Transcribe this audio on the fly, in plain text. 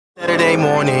Saturday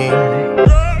morning.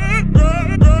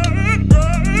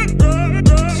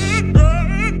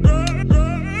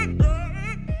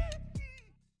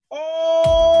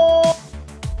 All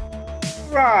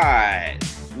right,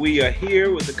 we are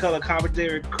here with the Color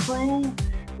Commentary crew,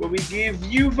 where we give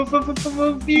you views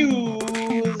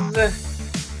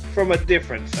from a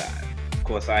different side. Of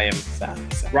course, I am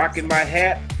rocking my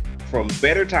hat from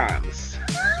Better Times.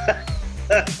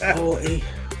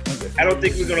 I don't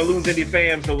think we're going to lose any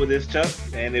fans over this, Chuck.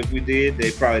 And if we did,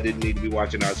 they probably didn't need to be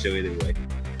watching our show anyway.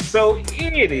 So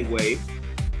anyway,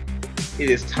 it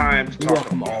is time to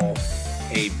talk about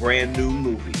a brand new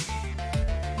movie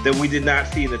that we did not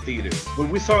see in the theater. But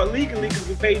we saw it legally because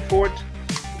we paid for it.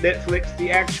 Netflix,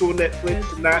 the actual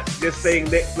Netflix, not just saying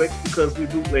Netflix because we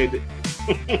bootlegged it.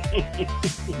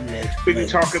 We're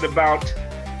talking about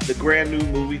the brand new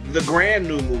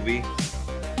movie,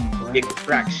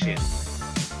 Extraction,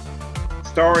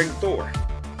 starring Thor.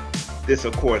 This,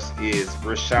 of course, is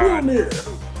Rashad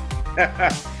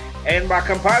and my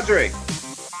compadre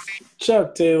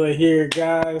Chuck Taylor here,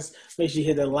 guys. Make sure you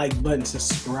hit that like button,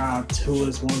 subscribe to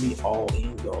us when we all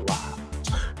in go live.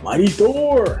 Mighty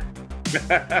Thor.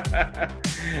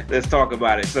 Let's talk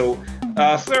about it. So,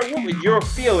 sir, what were your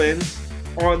feelings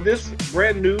on this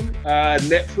brand new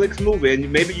Netflix movie?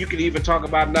 And maybe you can even talk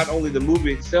about not only the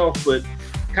movie itself, but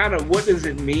kind of what does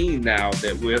it mean now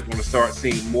that we're going to start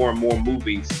seeing more and more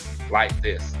movies like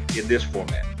this in this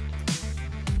format?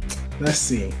 Let's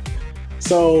see.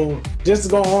 So, just to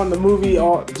go on the movie,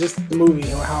 or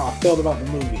how I felt about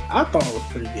the movie, I thought it was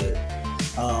pretty good.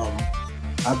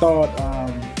 I thought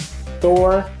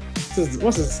Thor.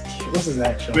 What's his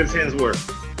actual? Chris Hemsworth.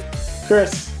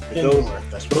 Chris Hemsworth.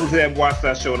 That's right. Those who haven't watched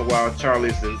that show in a while,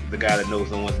 Charlie's the guy that knows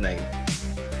no one's name.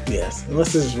 Yes,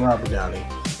 unless this is Robert Downey,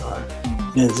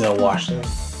 Denzel Washington,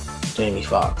 Jamie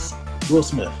Foxx, Will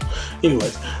Smith.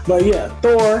 Anyways, but yeah,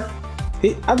 Thor.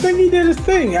 I think he did his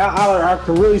thing. I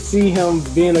could really see him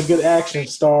being a good action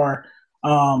star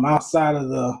outside of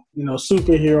the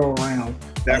superhero realm.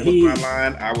 That was my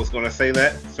line. I was going to say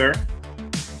that, sir.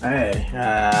 Hey,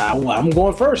 I'm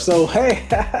going first, so hey,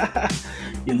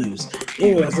 you lose.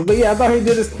 Anyways, but yeah, I thought he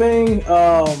did his thing.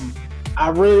 I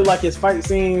really like his fight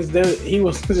scenes. He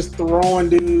was just throwing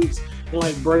dudes and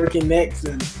like breaking necks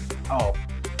and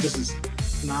this is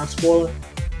non-spoiler.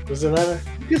 Does it matter?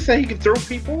 You say he can throw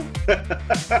people?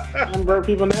 And break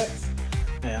people necks?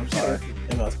 Yeah, I'm sorry.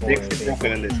 He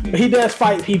does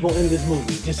fight people in this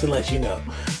movie, just to let you know.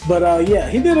 But yeah,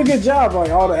 he did a good job. Like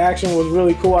all the action was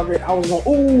really cool. I was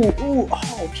going,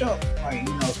 Chuck,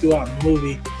 throughout the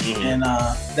movie, and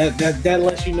that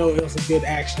lets you know it was a good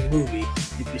action movie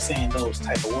if you're saying those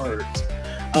type of words.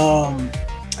 I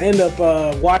ended up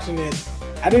watching it.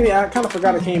 I kind of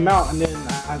forgot it came out, and then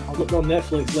I looked on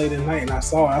Netflix late at night and I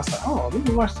saw it. I was like, let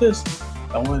me watch this.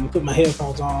 I went and put my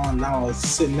headphones on, and I was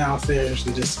sitting downstairs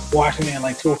and just watching it at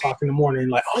like 2 o'clock in the morning,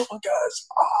 like, oh my God, it's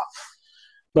off.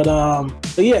 But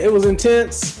yeah, it was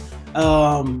intense.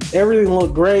 Everything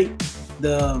looked great.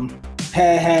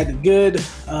 Had a good,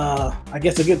 I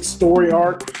guess, a good story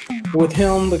arc with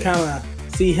him to kind of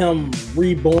see him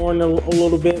reborn a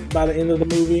little bit by the end of the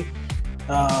movie.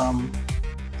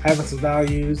 Having some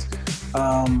values.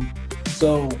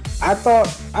 So I thought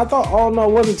all in all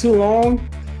it wasn't too long.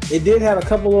 It did have a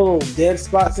couple little dead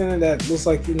spots in it that looks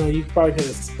like, you probably could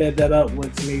have sped that up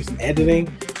with maybe some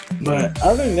editing. But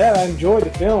other than that, I enjoyed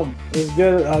the film. It was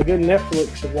good, a good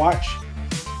Netflix to watch.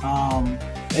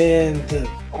 And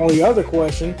on the other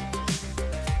question,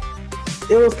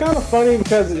 it was kind of funny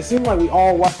because it seemed like we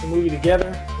all watched the movie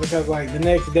together. Because like the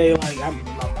next day, like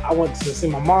I went to see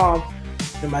my mom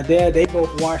and my dad. They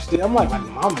both watched it. I'm like, my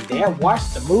mom and dad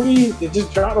watched the movie. They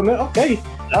just dropped on it. Okay,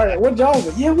 all right. What y'all?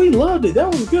 Like, yeah, we loved it. That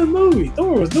was a good movie.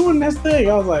 Thor was doing this thing.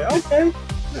 I was like, okay.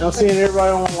 And I'm seeing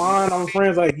everybody online. I'm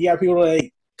friends like, yeah, people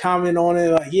like comment on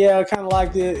it. Like, yeah, I kind of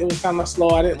liked it. It was kind of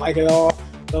slow. I didn't like it at all.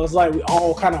 So it was like we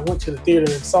all kind of went to the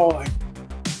theater and saw it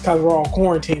because we're all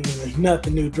quarantined and like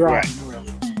nothing new dropped really.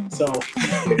 So,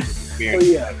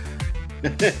 yeah,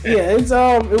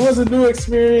 it was a new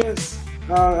experience.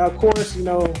 Of course,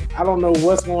 I don't know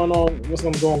what's going on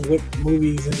with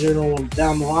movies in general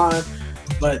down the line,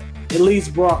 but at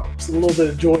least brought a little bit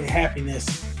of joy and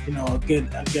happiness. A good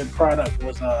product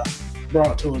was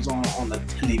brought to us on the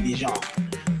television.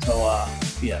 So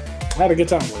yeah, I had a good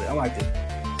time with it. I liked it.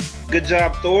 Good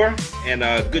job, Thor, and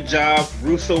good job,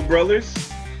 Russo brothers.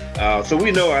 So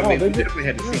we know, we definitely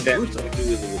had to see that with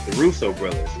the Russo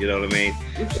brothers. You know what I mean?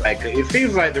 Like it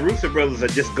seems like the Russo brothers are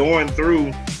just going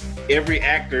through every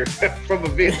actor from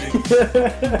Avengers.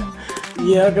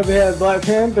 Yeah, because they had Black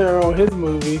Panther on his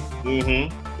movie. Mm-hmm.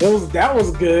 That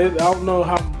was good. I don't know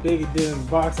how big it did in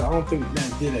the box. I don't think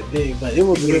that did it big, but it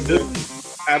was a good movie.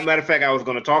 As a matter of fact, I was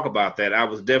going to talk about that. I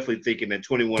was definitely thinking that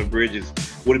 21 Bridges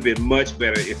would have been much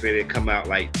better if it had come out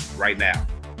like right now.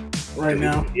 Right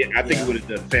now, I think it would have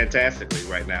done fantastically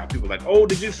right now. People are like, oh,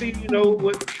 did you see? You know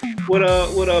what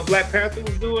Black Panther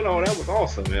was doing? Oh, that was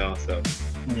awesome, you know. So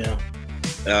yeah.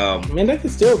 I mean, they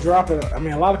could still drop it. I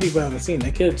mean, a lot of people haven't seen it.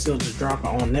 They could still just drop it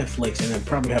on Netflix and then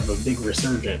probably have a big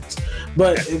resurgence.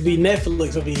 But it'd be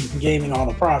Netflix will be gaining all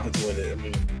the profits with it. I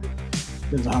mean,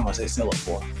 depends on how much they sell it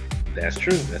for. That's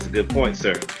true. That's a good point,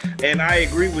 sir. And I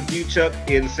agree with you, Chuck,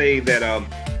 in saying that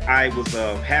I was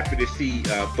happy to see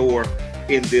Thor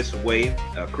in this way.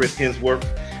 Chris Hemsworth.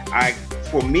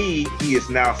 For me, he is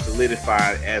now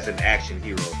solidified as an action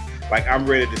hero. Like, I'm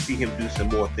ready to see him do some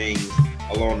more things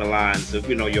along the lines of,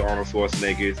 you know, your Arnold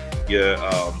Schwarzeneggers,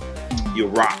 your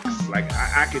Rocks. Like,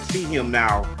 I could see him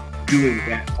now doing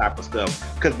that type of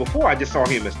stuff. Because before, I just saw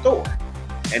him as Thor.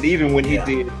 And even when he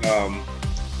did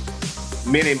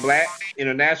Men in Black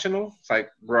International, it's like,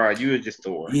 bro, you were just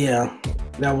Thor. Yeah,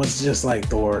 that was just like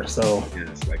Thor. So yeah,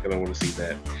 it's like, I don't want to see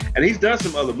that. And he's done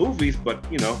some other movies, but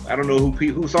you know, I don't know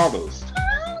who saw those.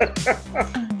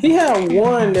 He had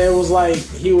one that was like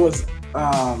he was.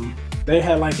 They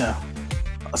had like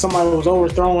somebody was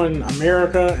overthrowing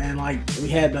America, and like we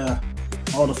had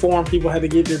all the foreign people had to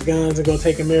get their guns and go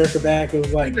take America back. It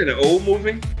was like, isn't it an old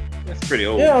movie? That's pretty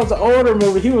old. Yeah, it was an older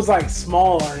movie. He was like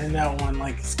smaller in that one,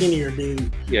 like skinnier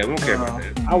dude. Yeah, we don't care about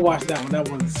that. I watched that one. That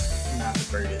one's not the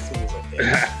greatest. It was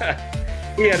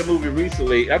okay. He had a movie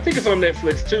recently. I think it's on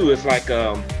Netflix too. It's like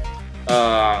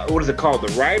what is it called?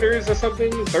 The Riders or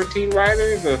something? 13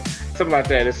 Riders or something like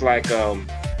that. It's like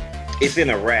it's in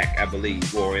Iraq, I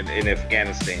believe, or in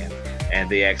Afghanistan. And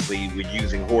they actually were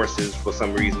using horses for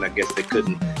some reason. I guess they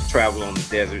couldn't travel on the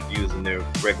desert using their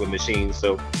regular machines.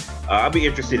 So I'll be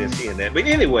interested in seeing that. But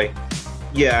anyway,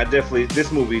 yeah,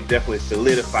 this movie definitely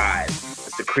solidified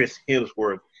Mr. Chris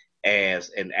Hemsworth as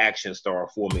an action star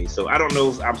for me. So I don't know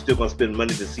if I'm still going to spend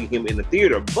money to see him in the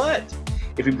theater, but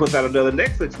if he puts out another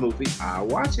Netflix movie, I'll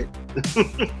watch it.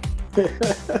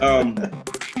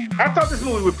 I thought this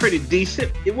movie was pretty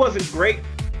decent. It wasn't great,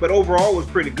 but overall it was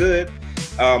pretty good.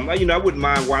 You know, I wouldn't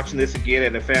mind watching this again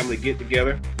at a family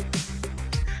get-together.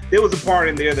 There was a part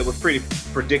in there that was pretty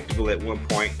predictable at one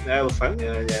point. I was like,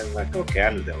 like, okay,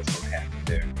 I knew that was going to happen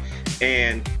there.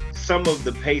 And some of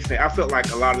the pacing, I felt like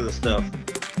a lot of the stuff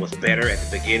was better at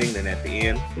the beginning than at the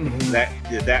end. Mm-hmm.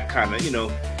 That kind of, you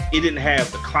know, it didn't have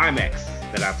the climax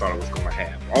that I thought it was going to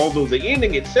have. Although the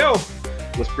ending itself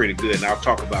was pretty good, and I'll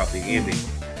talk about the ending,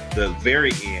 the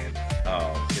very end,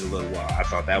 in a little while. I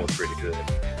thought that was pretty good.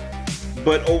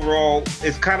 But overall,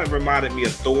 it's kind of reminded me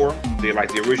of Thor, the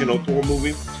original Thor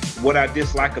movie. What I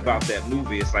dislike about that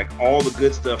movie is like all the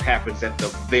good stuff happens at the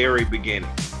very beginning.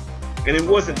 And it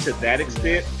wasn't to that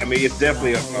extent. I mean, it's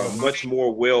definitely a much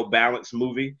more well-balanced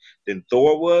movie than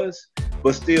Thor was.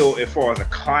 But still, as far as a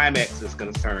climax is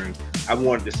concerned, I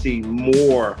wanted to see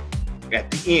more at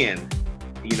the end.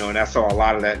 You know, and I saw a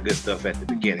lot of that good stuff at the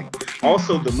beginning.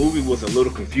 Also, the movie was a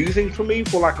little confusing for me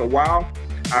for like a while.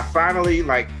 I finally,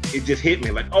 it just hit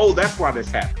me like, oh, that's why this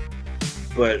happened.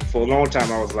 But for a long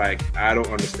time, I was like, I don't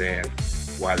understand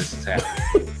why this is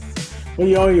happening. Were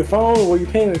you on your phone? Were you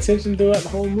paying attention throughout the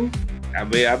whole movie? I've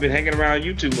been hanging around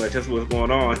you too much. That's what's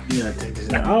going on. Yeah,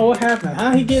 oh, what happened?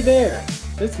 How'd he get there?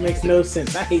 This makes no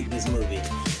sense. I hate this movie.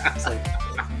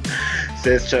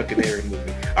 Says Chuck in every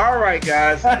movie. All right,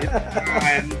 guys. It's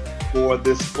time for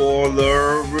the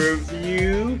spoiler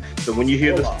review. So when you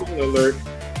hear the spoiler alert,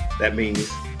 that means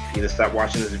either stop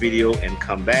watching this video and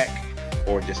come back,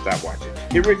 or just stop watching.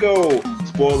 Here we go.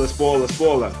 Spoiler, spoiler,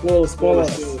 spoiler. Spoiler, spoiler,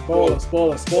 spoiler,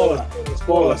 spoiler, spoiler, spoiler,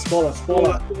 spoiler,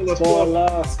 spoiler,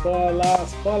 spoiler, spoiler,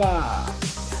 spoiler.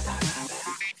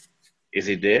 Is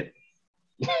he dead?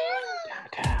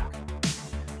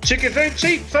 Chickens ain't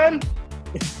cheap, son.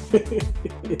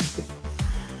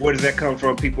 Where does that come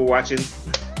from? People watching?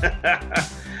 All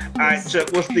right,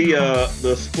 Chuck. What's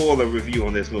the spoiler review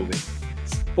on this movie?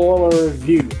 Spoiler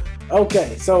review.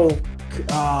 Okay, so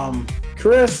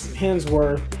Chris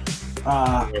Hemsworth,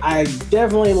 I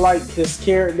definitely liked his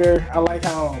character. I like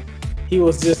how he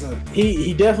was just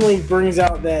he definitely brings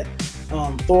out that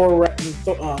Thor,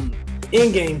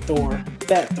 in-game Thor,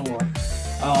 that Thor,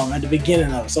 at the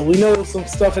beginning of it. So we know some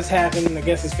stuff has happened. I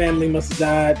guess his family must have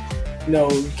died. You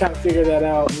know, you kind of figure that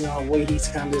out. You know, way he's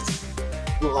kind of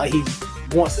like he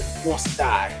wants to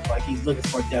die, like he's looking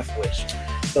for a death wish.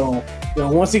 So, you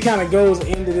know, once he kind of goes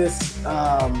into this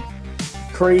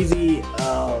crazy,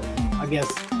 I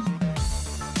guess,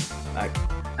 I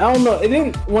don't know. It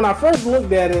didn't. When I first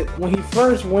looked at it, when he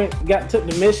first took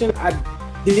the mission,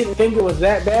 didn't think it was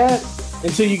that bad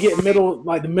until you get the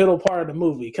middle part of the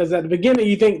movie. Because at the beginning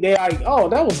you think they're like, oh,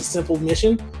 that was a simple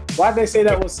mission. Why'd they say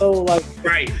that was so like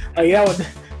right? Like that would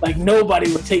like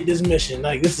nobody would take this mission.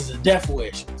 Like this is a death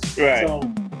wish. Right. So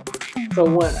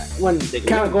when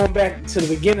kind of going back to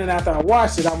the beginning after I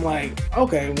watched it, I'm like,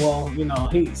 okay, well, you know,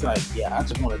 he's like, yeah, I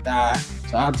just want to die,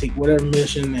 so I'll take whatever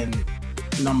mission, and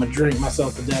you know, I'm gonna drink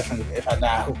myself to death, and if I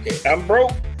die, who cares? I'm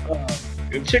broke.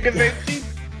 Your chickens ain't cheap.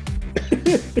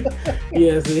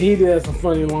 Yeah, so he did some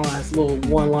funny lines, little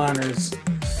one-liners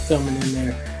coming in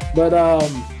there, but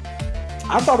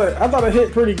I thought it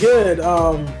hit pretty good.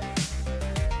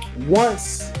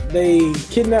 Once they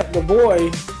kidnapped the boy.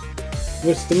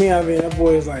 Which to me, I mean, that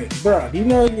boy is like, bro, do you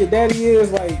know who your daddy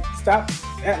is? Like, stop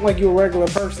acting like you're a regular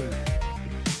person.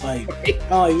 Like,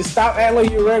 just stop acting like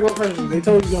you're a regular person. They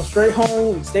told you to go straight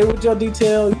home, stay with your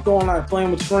detail, you going out playing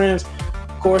with your friends.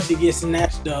 Of course, he gets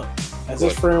snatched up. As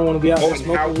his friend want to be out there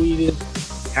smoking weed.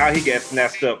 How he got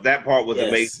snatched up, that part was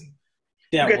amazing.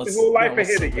 That you got your whole life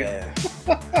ahead of you.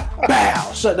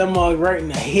 Bow! Shut that mug right in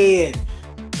the head.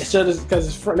 Because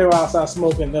they were outside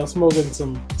smoking. They were smoking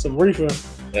some reefer.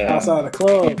 Outside the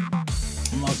club.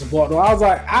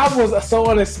 I was so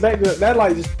unexpected that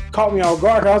like just caught me off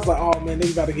guard. I was like, oh man,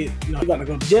 they about to get, you know, about to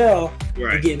go to jail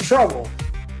and get in trouble.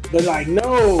 But like,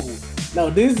 no,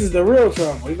 this is the real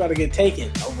trouble. We about to get taken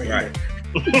over here.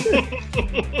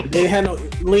 They had no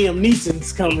Liam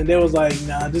Neeson's coming. They was like,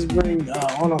 nah, just bring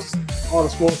Arnold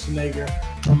Schwarzenegger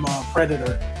from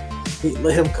Predator.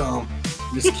 Let him come.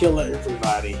 Just kill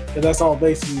everybody. Because that's all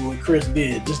basically what Chris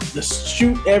did. Just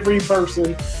shoot every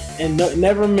person and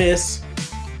never miss.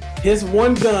 His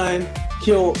one gun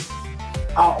killed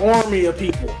an army of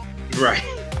people. Right.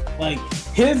 Like,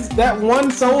 that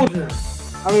one soldier.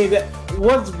 I mean,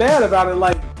 what's bad about it,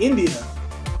 like, India.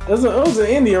 It was in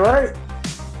India, right?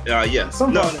 Yeah. It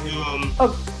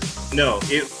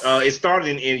started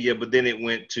in India, but then it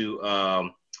went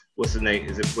to, what's the name?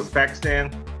 Was it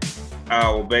Pakistan?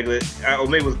 Or Bangladesh, or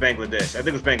maybe it was Bangladesh. I think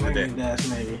it was Bangladesh.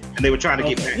 Maybe. And they were trying to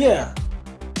get back. Yeah.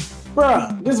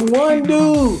 Bruh, this one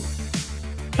dude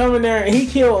coming there and he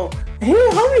killed.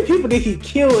 How many people did he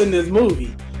kill in this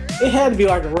movie? It had to be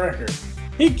like a record.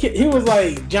 He was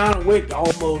like John Wick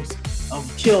almost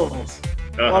of kills.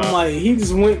 I'm like, he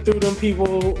just went through them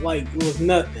people like it was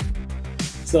nothing.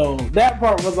 So that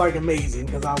part was like amazing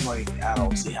because I was like, I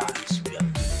don't see how he should be able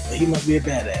to do it. But he must be a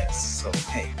badass. So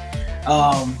hey.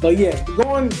 But yeah, the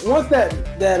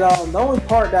only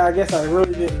part that I guess I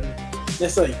really didn't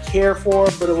necessarily care for,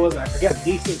 but it was, I guess,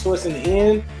 decent twist in the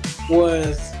end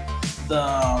was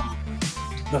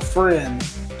the friend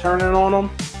turning on him.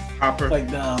 Hopper. Like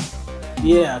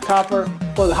Copper.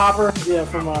 Was it Hopper? Yeah,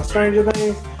 from Stranger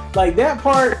Things. Like that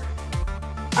part,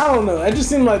 I don't know. It just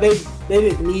seemed like they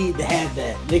didn't need to have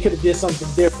that. They could have did something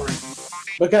different.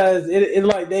 Because it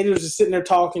like they was just sitting there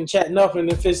talking, chatting up,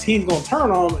 and if he's gonna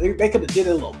turn on them, they could have did it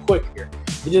a little quicker.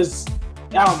 It just,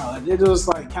 I don't know, it just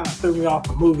like kind of threw me off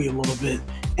the movie a little bit.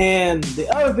 And the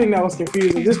other thing that was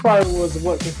confusing, this probably was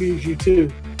what confused you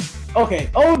too. Okay,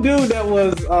 old dude that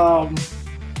was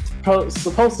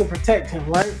supposed to protect him,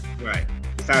 right? Right.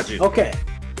 Saju. Okay.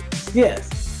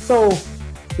 Yes. So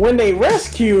when they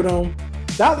rescued him,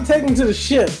 not to take him to the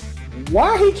ship,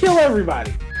 why he kill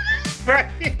everybody? Right.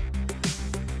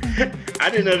 I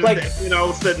didn't understand. All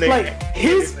of a sudden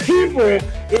his people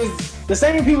is the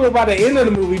same people by the end of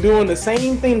the movie doing the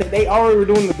same thing that they already were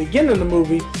doing in the beginning of the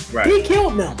movie. Right. He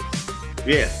killed them.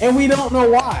 Yeah. And we don't know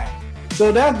why.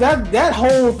 So that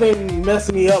whole thing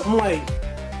messed me up. I'm like,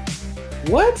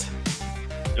 what?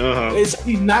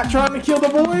 He's not trying to kill the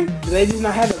boy? They just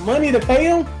not have the money to pay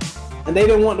him? And they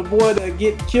didn't want the boy to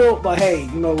get killed, but hey,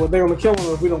 you know, they're gonna kill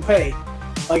him if we don't pay.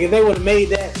 Like if they would have made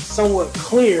that somewhat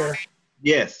clear.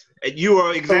 Yes, you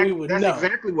are exactly. That's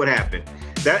exactly what happened.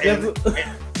 That's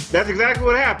exactly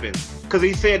what happened. Because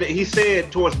he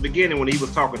said towards the beginning when he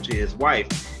was talking to his wife,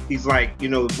 he's like, you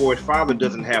know, the boy's father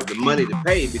doesn't have the money to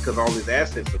pay because all his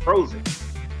assets are frozen.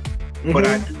 Mm-hmm. But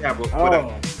I do have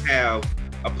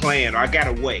a plan. Or I got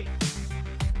a way.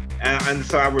 And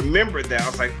so I remembered that. I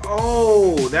was like,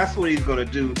 oh, that's what he's gonna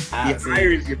do. He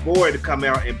hires your boy to come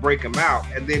out and break him out,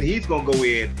 and then he's gonna go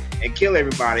in and kill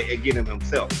everybody and get him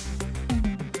himself.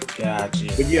 Gotcha.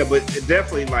 But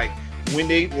definitely, like when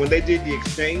they did the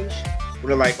exchange, when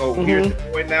they're like, oh, here's the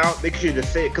boy now, they should have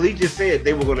said, because he just said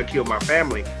they were gonna kill my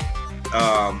family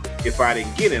if I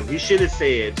didn't get him. He should have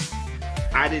said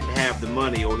I didn't have the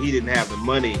money, or he didn't have the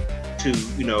money to,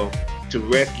 you know, to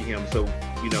rescue him. So,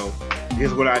 you know,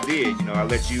 here's what I did. You know, I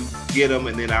let you get him,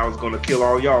 and then I was gonna kill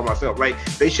all y'all myself. Like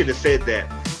they should have said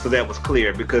that, so that was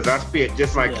clear. Because I spent,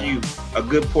 just like you, a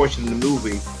good portion of the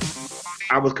movie.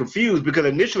 I was confused because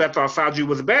initially I thought Saju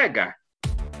was a bad guy.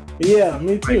 Yeah,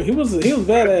 me too. He was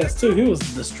badass too. He was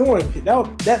destroying.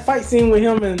 That fight scene with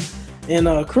him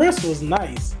and Chris was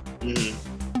nice.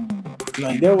 Mm-hmm.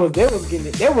 Like they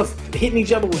was hitting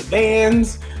each other with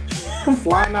vans,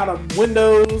 flying out of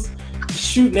windows,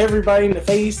 shooting everybody in the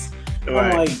face.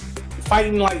 Right. I'm like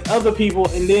fighting like other people,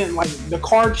 and then like the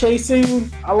car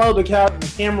chasing. I love the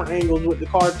camera angles with the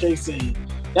car chasing.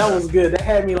 That was good. That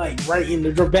had me like right in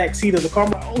the back seat of the car.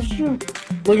 I'm like, oh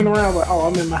shoot, looking around like, oh,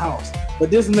 I'm in my house. But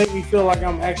this made me feel like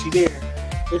I'm actually there.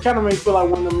 It kind of made me feel like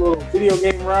one of them little video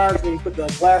game rides when you put the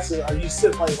glasses, or you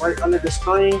sit like right under the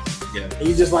screen, and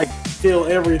you just like feel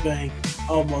everything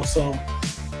almost. So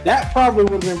that probably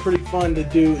would have been pretty fun to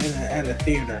do at a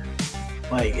theater,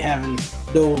 like having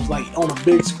those like on a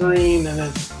big screen and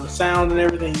then the sound and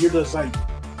everything. You're just like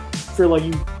feel like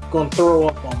you gonna throw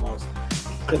up almost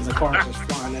because the car's just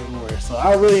flying everywhere. So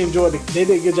I really enjoyed it. They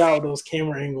did a good job with those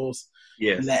camera angles.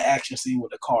 In that action scene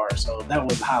with the car, so that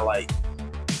was a highlight.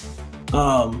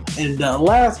 And the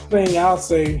last thing I'll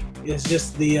say is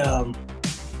just the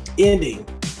ending.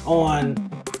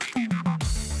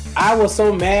 I was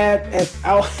so mad at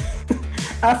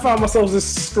I found myself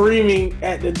just screaming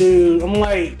at the dude. I'm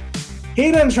like,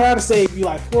 he done tried to save you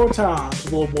like 4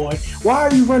 times, little boy. Why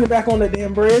are you running back on that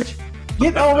damn bridge?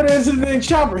 Get over there to the damn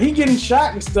chopper. He getting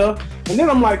shot and stuff. And then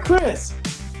I'm like, Chris,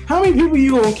 how many people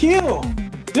you gonna kill?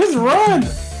 Just run,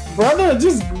 brother.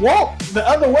 Just walk the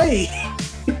other way.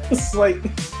 It's like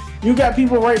you got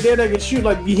people right there that can shoot.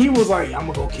 Like he was like, I'm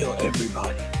gonna go kill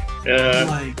everybody.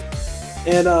 Like,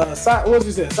 and what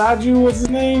you said? Saju was his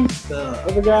name? The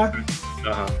other guy?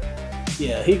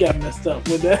 Yeah, he got messed up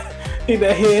with that. He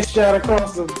that headshot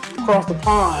across the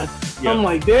pond. Yep. I'm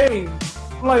like, dang.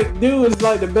 Like, dude is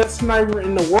like the best sniper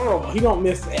in the world. He don't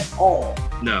miss at all.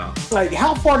 No. Like,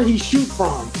 how far did he shoot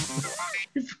from?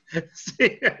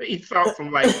 He thought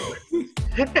from like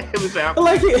it was out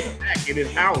like back in his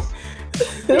house.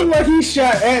 It was like he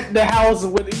shot at the house.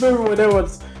 Remember when there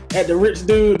was at the rich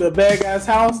dude, the bad guy's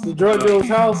house, the drug dealer's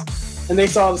house, and they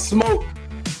saw the smoke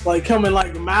like coming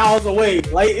like miles away.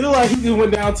 Like it looked like he just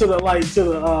went down to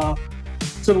the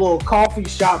little coffee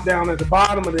shop down at the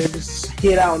bottom and then just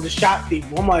hit out and just shot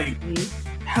people. I'm like,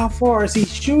 how far is he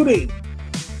shooting?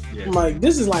 Yes. I'm like,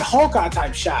 this is like Hawkeye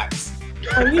type shots.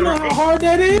 Like, you know how hard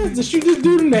that is to shoot this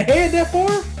dude in the head that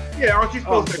far? Yeah, aren't you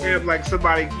supposed to have like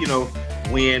somebody,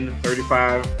 win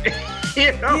 35?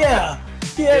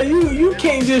 Yeah, you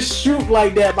can't just shoot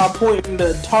like that by pointing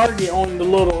the target on the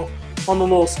little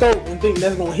scope and think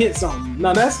that's gonna hit something.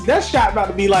 No, that shot about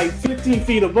to be like 15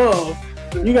 feet above.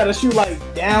 You gotta shoot like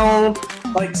down,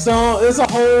 like some. It's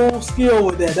a whole skill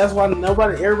with that. That's why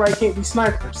everybody can't be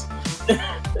snipers.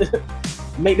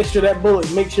 Make sure that bullet,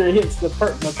 make sure it hits the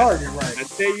target right. I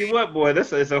tell you what, boy,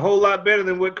 it's a whole lot better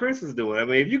than what Chris is doing. I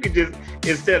mean, if you could just,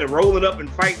 instead of rolling up and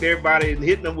fighting everybody and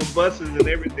hitting them with buses and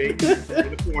everything, in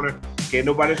the corner, can't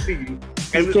nobody see you.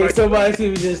 And can't somebody see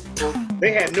you just...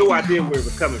 They had no idea where it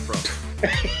was coming from.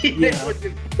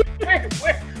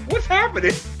 What's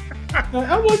happening?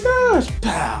 Oh my gosh!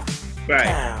 Pow! Right.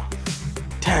 Pow!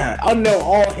 Pow! I know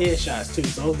all headshots too,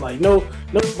 so it was like no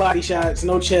body shots,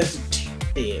 no chest,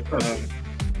 head.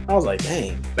 I was like,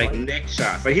 dang. Like neck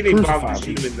shots. Like he didn't bother to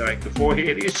shoot him in like the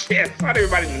forehead, his chest, shot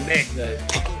everybody in the neck.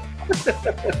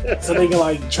 So they can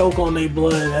like choke on their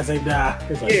blood as they die.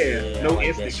 It's like, no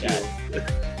instant shot.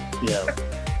 Yeah.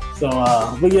 So,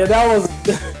 but yeah, that was.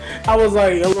 I was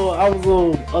a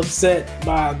little upset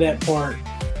by that part.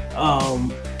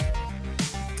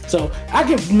 So I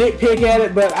could nitpick at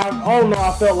it, but all in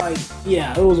all, I felt like,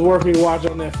 it was worth me to watch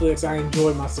on Netflix. I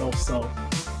enjoyed myself, so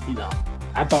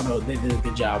I thought they did a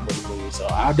good job with the movie. So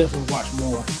I'll definitely watch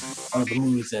more of the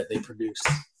movies that they produce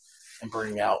and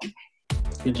bring out.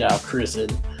 Good job, Chris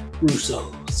and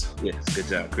Russo's. Yes, good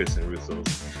job, Chris and Russo's.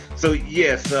 So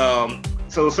yes,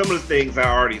 so some of the things I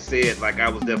already said, like I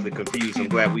was definitely confused. I'm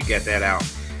glad we got that out.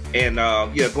 And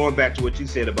going back to what you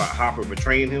said about Hopper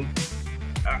betraying him,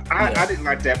 I didn't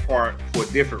like that part for a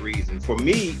different reason. For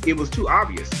me, it was too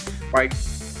obvious. Like,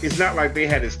 it's not like they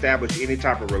had established any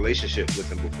type of relationship with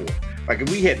him before. Like, if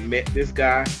we had met this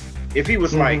guy, if he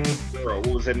was like, what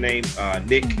was her name?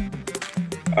 Nick.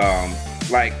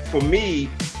 Like, for me,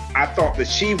 I thought that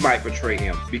she might betray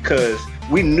him because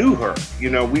we knew her.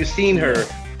 We've seen her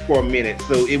for a minute,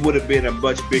 so it would have been a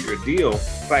much bigger deal.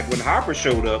 Like, when Hopper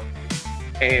showed up,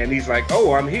 and he's like,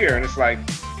 oh, I'm here. And it's like,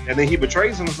 and then he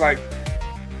betrays him. It's like,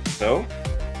 so?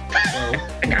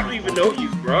 I don't even know you,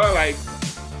 bro. Like,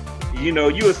 you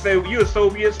a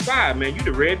Soviet spy, man. You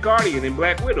the Red Guardian in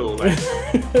Black Widow. Like,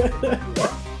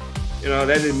 You know,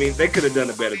 that didn't mean they could have done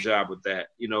a better job with that.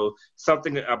 You know,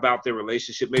 something about their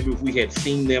relationship. Maybe if we had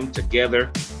seen them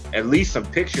together, at least some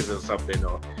pictures or something,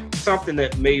 or something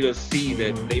that made us see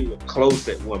that they were close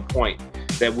at one point,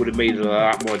 that would have made it a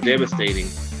lot more devastating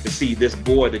to see this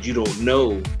boy that you don't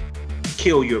know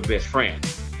kill your best friend.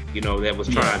 You know, that was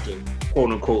trying to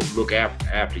quote unquote look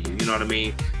after you. You know what I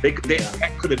mean?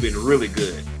 That could have been really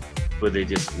good, but it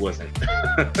just wasn't.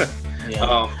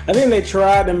 I think they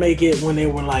tried to make it when they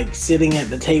were like sitting at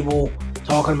the table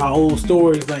talking about old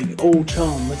stories, like old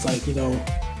chum. It's like, you know,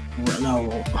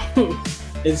 no,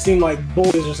 it seemed like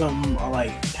boys or something, or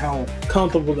like how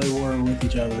comfortable they were with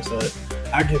each other. So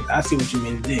I see what you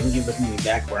mean. It didn't give us any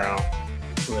background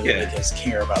to really make us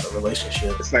care about the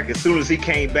relationship. It's like as soon as he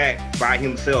came back by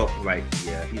himself, like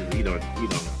you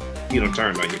don't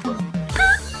turn on your brother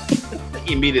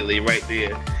immediately right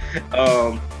there.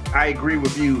 I agree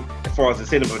with you as far as the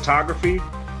cinematography.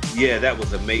 Yeah, that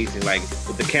was amazing. Like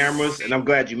with the cameras, and I'm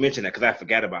glad you mentioned that because I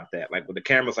forgot about that. Like with the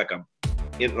cameras, like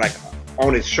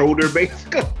on his shoulder,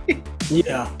 basically.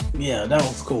 Yeah, that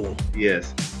was cool.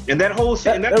 Yes, and that whole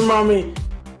scene. That reminded me.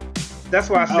 That's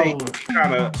why I say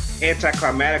kind of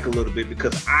anticlimactic a little bit,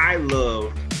 because I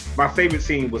love my favorite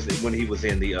scene was when he was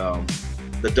in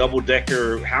the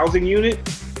double-decker housing unit,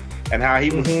 and how he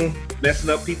was messing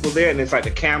up people there, and it's like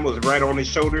the camera was right on his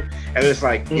shoulder, and it's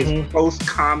like it's close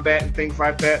combat and things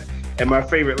like that. And my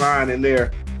favorite line in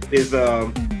there is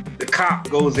the cop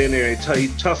goes in there and he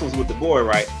tussles with the boy,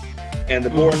 right? And the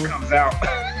boy comes out,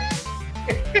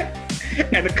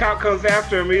 and the cop comes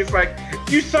after him. He's like,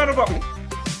 "You son of a,"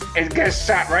 and gets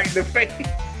shot right in the face.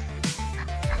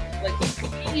 Like,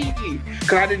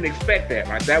 because I didn't expect that.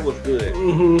 Like, that was good.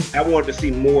 I wanted to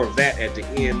see more of that at the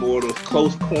end, more of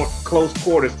those close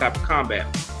quarters type of combat.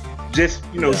 Just,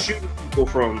 shooting people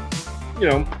from,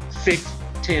 6,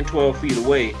 10, 12 feet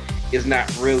away is not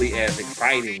really as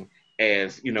exciting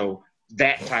as,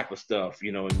 that type of stuff,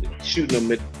 and shooting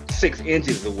them at 6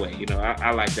 inches away.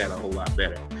 I like that a whole lot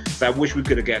better. So I wish we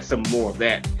could have got some more of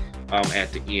that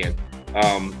at the end.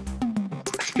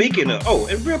 Speaking of,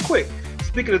 and real quick,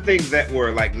 speaking of things that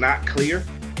were like not clear,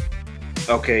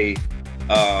 okay,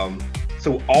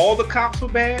 so all the cops were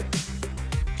bad?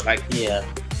 Like,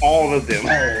 all of them.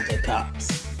 All the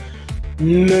cops.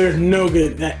 There's no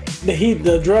good.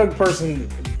 The drug person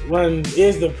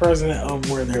is the president of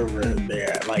where they're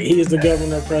at. Like, he is the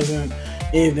governor, president,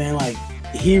 anything. Like,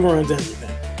 he runs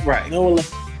everything. Right.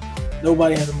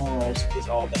 Nobody has a morals. It's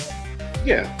all bad.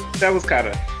 Yeah, that was kind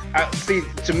of. See,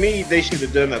 to me, they should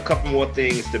have done a couple more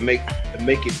things to make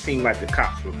it seem like the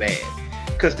cops were bad.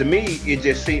 Because to me, it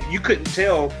just seemed you couldn't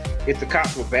tell if the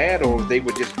cops were bad or if they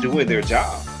were just doing their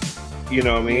job. You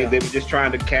know what I mean? Yeah. They were just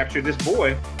trying to capture this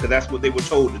boy because that's what they were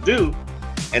told to do,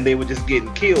 and they were just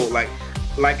getting killed. Like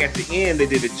at the end, they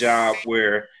did a job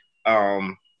where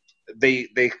they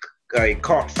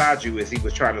caught Saju as he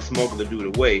was trying to smuggle the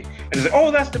dude away, and it's like,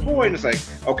 oh, that's the boy, and it's like,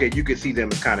 okay, you could see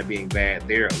them as kind of being bad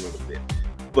there a little bit.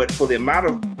 But for the amount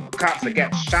of cops that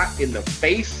got shot in the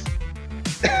face,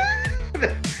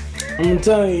 I'm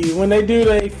telling you, when they do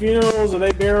their funerals or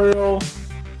their burial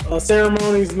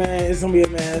ceremonies, man, it's gonna be a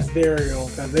mass burial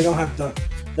because they're gonna have to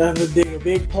dig a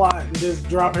big plot and just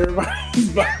drop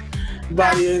everybody's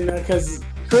body in there. Because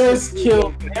Chris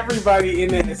killed everybody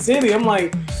in that city. I'm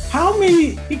like, how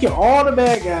many? He killed all the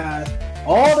bad guys,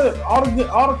 all the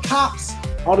cops,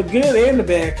 all the good and the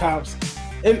bad cops.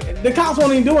 And the cops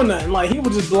weren't even doing nothing. Like, he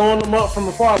was just blowing them up from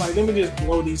afar. Like, let me just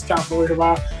blow these cops over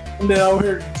here, and then over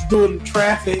here doing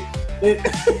traffic. He's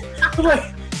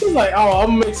like, oh, I'm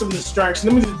gonna make some distraction.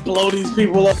 Let me just blow these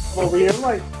people up over here. I'm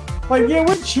like, yeah,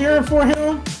 we're cheering for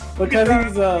him because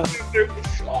he's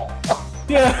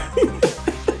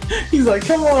he's like,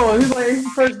 come on. He's like,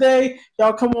 first day,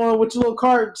 y'all come on with your little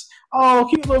carts. Oh,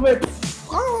 cute little bit.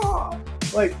 Oh.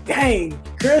 Like, dang,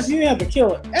 Chris, you didn't have to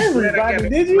kill everybody,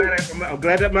 did you? I'm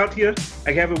glad I'm out here.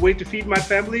 I have a way to feed my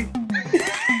family.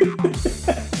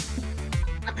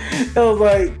 It was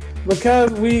like,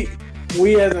 because we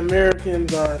as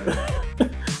Americans are,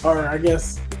 I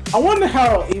guess, I wonder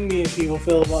how Indian people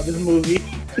feel about this movie.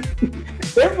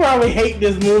 They probably hate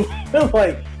this movie. They're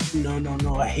like,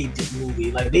 no, I hate this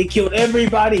movie. Like, they killed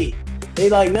everybody. They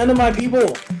like, none of my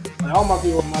people. Like, all my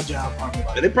people at my job probably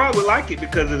like it. They probably like it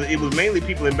because it was mainly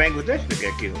people in Bangladesh that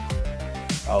got killed.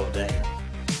 Oh, damn.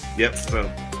 Yep, so.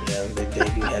 Yeah, they do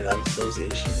have an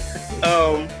association.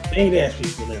 Bangladesh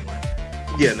people didn't like it.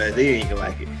 Yeah, no, they ain't gonna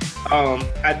like it.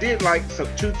 I did like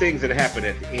two things that happened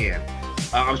at the end.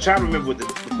 I was trying to remember what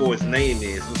the boy's name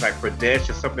is. It was like Pradesh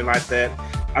or something like that.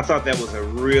 I thought that was a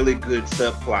really good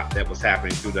subplot that was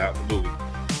happening throughout the movie.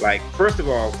 Like, first of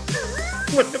all,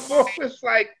 when the boy was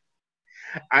like,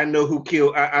 I know who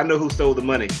killed. I know who stole the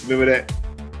money. Remember that?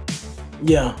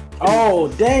 Yeah. Oh,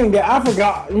 dang! I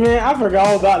forgot, man. I forgot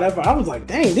all about that. I was like,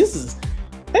 dang, this is.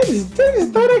 They just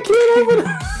throw that kid over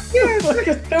there. Yeah, they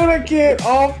just throw that kid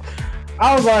off.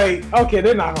 I was like, okay,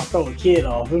 they're not gonna throw the kid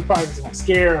off. They're probably just gonna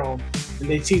scare him, and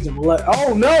they teach him.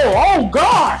 Oh no! Oh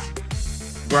gosh!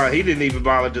 Bro, he didn't even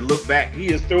bother to look back. He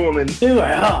just threw him and he was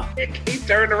like, he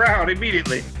turned around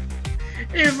immediately.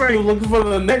 He was like, looking for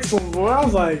the next one, boy. I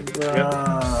was like, bro,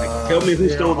 like, tell me who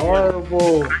stole the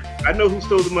money. I know who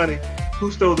stole the money.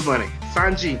 Who stole the money?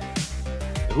 Sanji.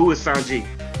 Who is Sanji?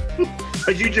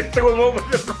 You just threw him over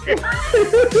the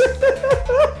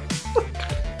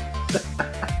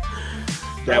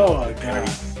Oh my god!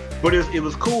 But it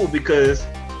was cool because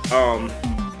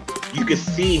you could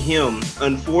see him,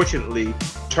 unfortunately,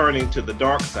 turning to the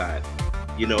dark side.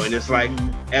 You know, and it's like,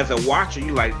 as a watcher,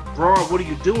 you like, bro, what are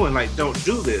you doing? Like, don't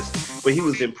do this. But he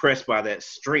was impressed by that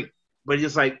strength. But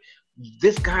it's like,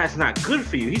 this guy's not good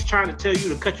for you. He's trying to tell you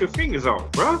to cut your fingers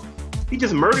off, bro. He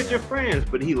just murdered your friends,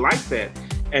 but he liked that.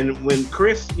 And when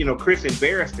Chris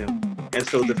embarrassed him, and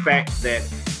so the fact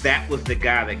that was the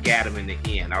guy that got him in the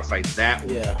end, I was like, that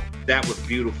was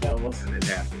beautiful. When it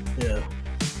happened. Yeah.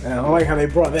 And I like how they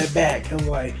brought that back. I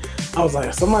was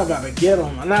like, somebody about to get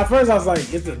him. And at first I was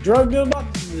like, is the drug deal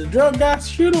about the drug guy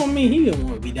shoot on me? He didn't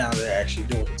want to be down there actually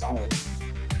doing his own,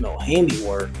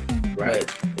 handiwork.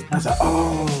 Right. But I was like,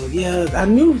 oh yeah, I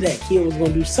knew that kid was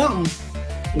gonna do something.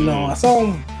 I saw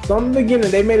him from the beginning.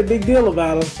 They made a big deal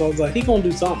about him, so I was like, he gonna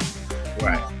do something.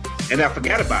 Right. And I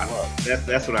forgot about it.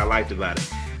 That's what I liked about it.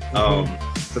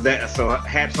 So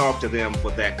hats off to them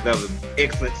for that. That was an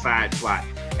excellent side plot.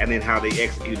 And then how they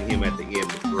executed him at the end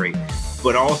was great.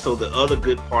 But also the other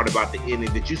good part about the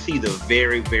ending, did you see the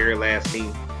very, very last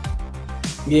scene?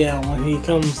 Yeah, when he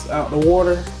comes out the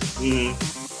water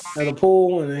at the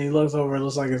pool, and then he looks over, it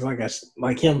looks like it's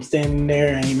like him standing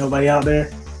there and ain't nobody out there.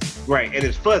 Right, and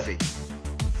it's fuzzy.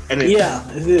 And it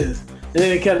is. And then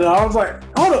they cut it off. I was like,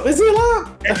 hold up, is he alive?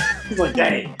 He's like,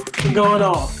 dang, what's going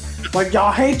on? Like,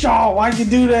 y'all hate y'all. Why'd you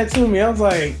do that to me? I was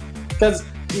like,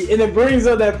 and it brings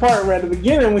up that part where at the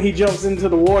beginning when he jumps into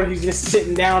the water, he's just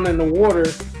sitting down in the water,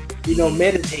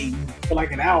 meditating for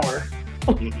like an hour.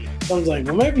 So I was like,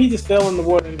 well, maybe he just fell in the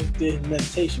water and just did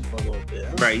meditation for a little bit.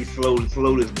 Right, he slowed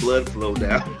his blood flow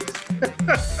down.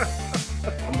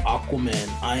 I'm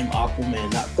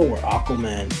Aquaman, not Thor.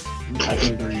 Aquaman. I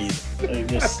can breathe. Like,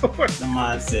 just the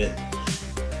mindset.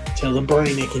 Tell the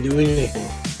brain it can do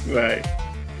anything. Right.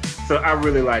 So I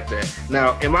really like that.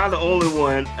 Now, am I the only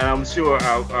one? And I'm sure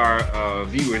our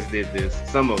viewers did this.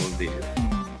 Some of them did.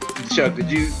 Chuck, did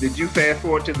you fast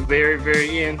forward to the very,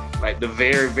 very end? Like the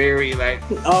very, very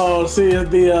Oh, see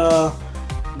the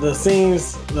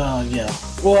scenes. Yeah.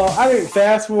 Well, I didn't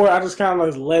fast forward. I just kind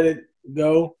of let it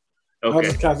go.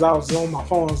 Okay. Because I was on my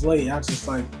phone, I was late. I was just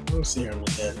like, let me sit here and look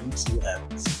at it. Let me see what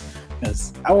happens.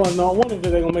 Because I want to know. I wonder if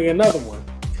they're gonna make another one.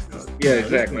 Yeah,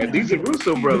 exactly. These are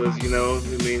Russo brothers,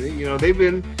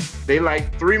 they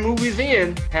like 3 movies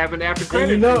in, having after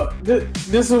credits.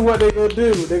 This is what they're gonna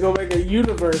do. They're gonna make a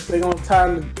universe. They're gonna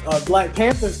tie Black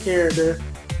Panther's character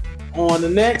on the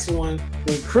next one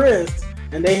with Chris,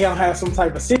 and they gonna have some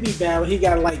type of city battle. He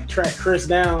gotta track Chris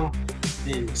down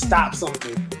and stop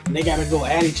something. And they gotta go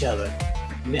at each other.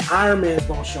 And then Iron Man's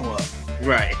gonna show up.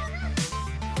 Right.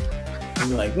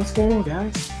 I'm like, what's going on,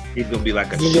 guys? He's gonna be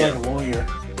like a chef. Like a lawyer.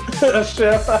 A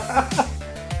chef.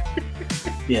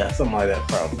 Yeah, something like that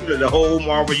probably. The whole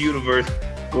Marvel universe.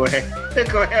 Go ahead. They're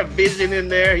gonna have Vision in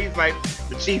there. He's like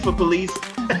the chief of police.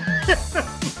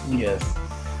 Yes.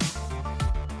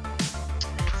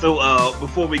 So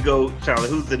before we go, Charlie,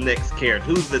 who's the next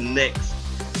character? Who's the next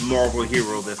Marvel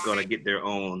hero that's gonna get their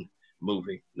own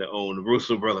movie, their own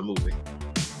Russo brother movie?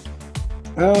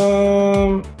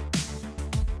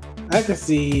 I can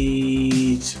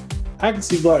see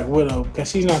Black Widow because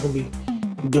she's not gonna be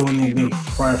doing anything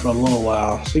probably for a little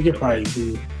while. She could probably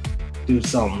do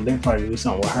something. They probably do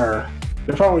something with her.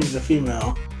 They probably use a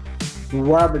female.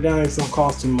 Robert Downey's don't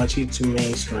cost too much. He's too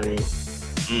mainstream.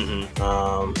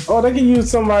 They can use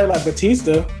somebody like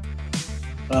Batista.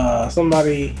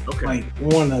 Somebody like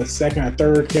one of the second or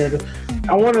third character.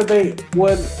 I wonder if they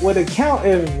would it count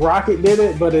if Rocket did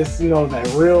it, but it's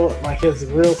that real his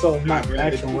real self, not the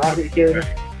actual Rocket character.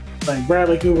 Like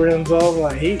Bradley Cooper himself,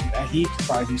 he could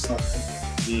probably do something.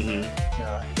 He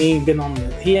ain't been on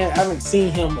I haven't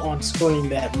seen him on screen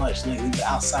that much lately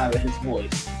outside of his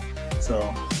voice. So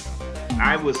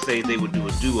I would say they would do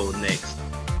a duo next,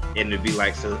 and it'd be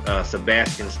like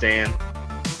Sebastian Stan.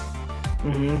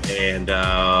 And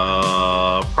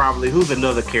probably who's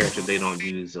another character they don't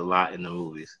use a lot in the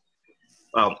movies?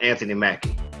 Anthony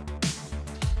Mackie.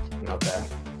 Okay.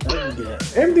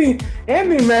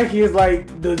 Anthony Mackie is like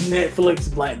the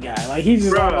Netflix black guy. Like he's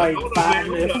just on like 5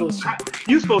 Netflix.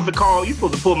 You supposed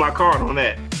to pull my card on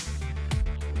that.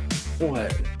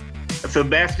 What?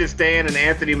 Sebastian Stan and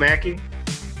Anthony Mackie.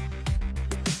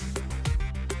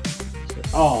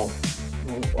 Oh,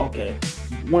 okay.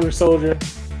 Winter Soldier,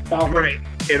 Falcon. Right,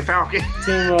 and Falcon.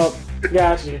 Team up.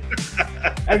 Gotcha.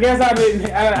 I guess I didn't.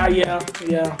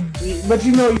 Yeah. But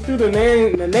you threw the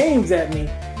names at me.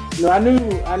 I knew.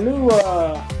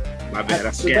 My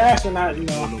bad. Sebastian.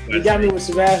 You got me with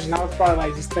Sebastian. I was probably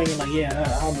like just thinking like, I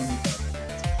don't know.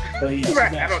 But yeah,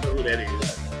 right. I don't know who that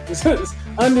is.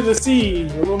 Under the Sea,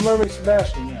 Little Mermaid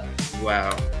Sebastian. Yeah.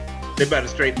 Wow. They better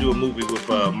straight do a movie with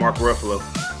Mark Ruffalo.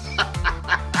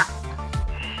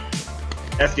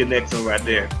 That's your next one right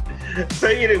there. So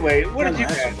anyway, what did you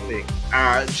guys think?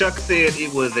 Chuck said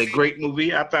it was a great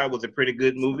movie. I thought it was a pretty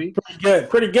good movie.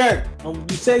 Pretty good.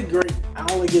 You say great. I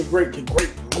only give great to great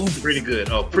movies. Pretty good.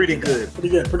 Oh, pretty good. Pretty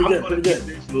good.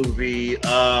 This movie,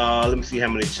 let me see how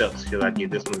many Chucks should I give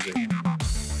this movie.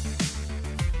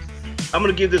 I'm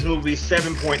going to give this movie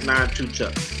 7.92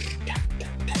 Chucks.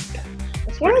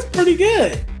 Well, that's pretty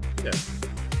good. Yeah.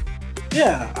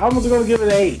 Yeah, I was going to give it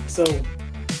an 8. So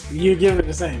you give it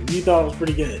the same. You thought it was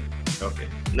pretty good. Okay.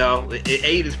 No,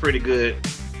 8 is pretty good.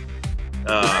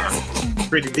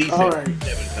 Pretty decent. All right.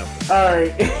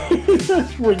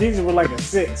 That's pretty decent with like a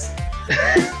 6.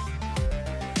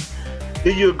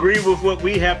 Do you agree with what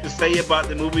we have to say about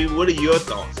the movie? What are your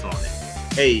thoughts on it?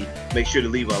 Hey, make sure to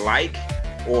leave a like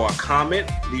or a comment,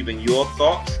 leaving your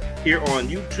thoughts here on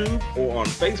YouTube or on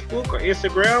Facebook or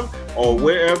Instagram or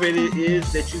wherever it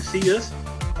is that you see us.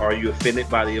 Are you offended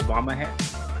by the Obama hat?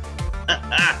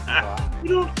 You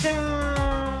don't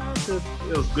count.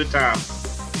 It was a good time.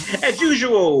 As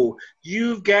usual,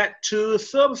 you've got to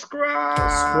subscribe.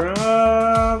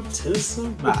 To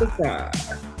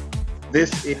survive.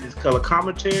 This is Color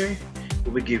Commentary,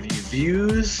 where we give you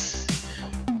views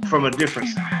from a different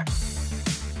side.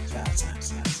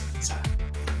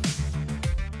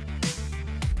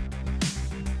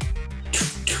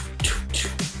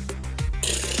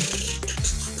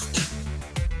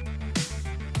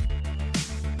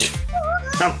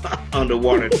 I'm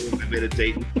underwater doing my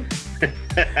meditating.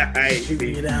 You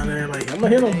get down there like, I'm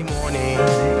gonna hit him.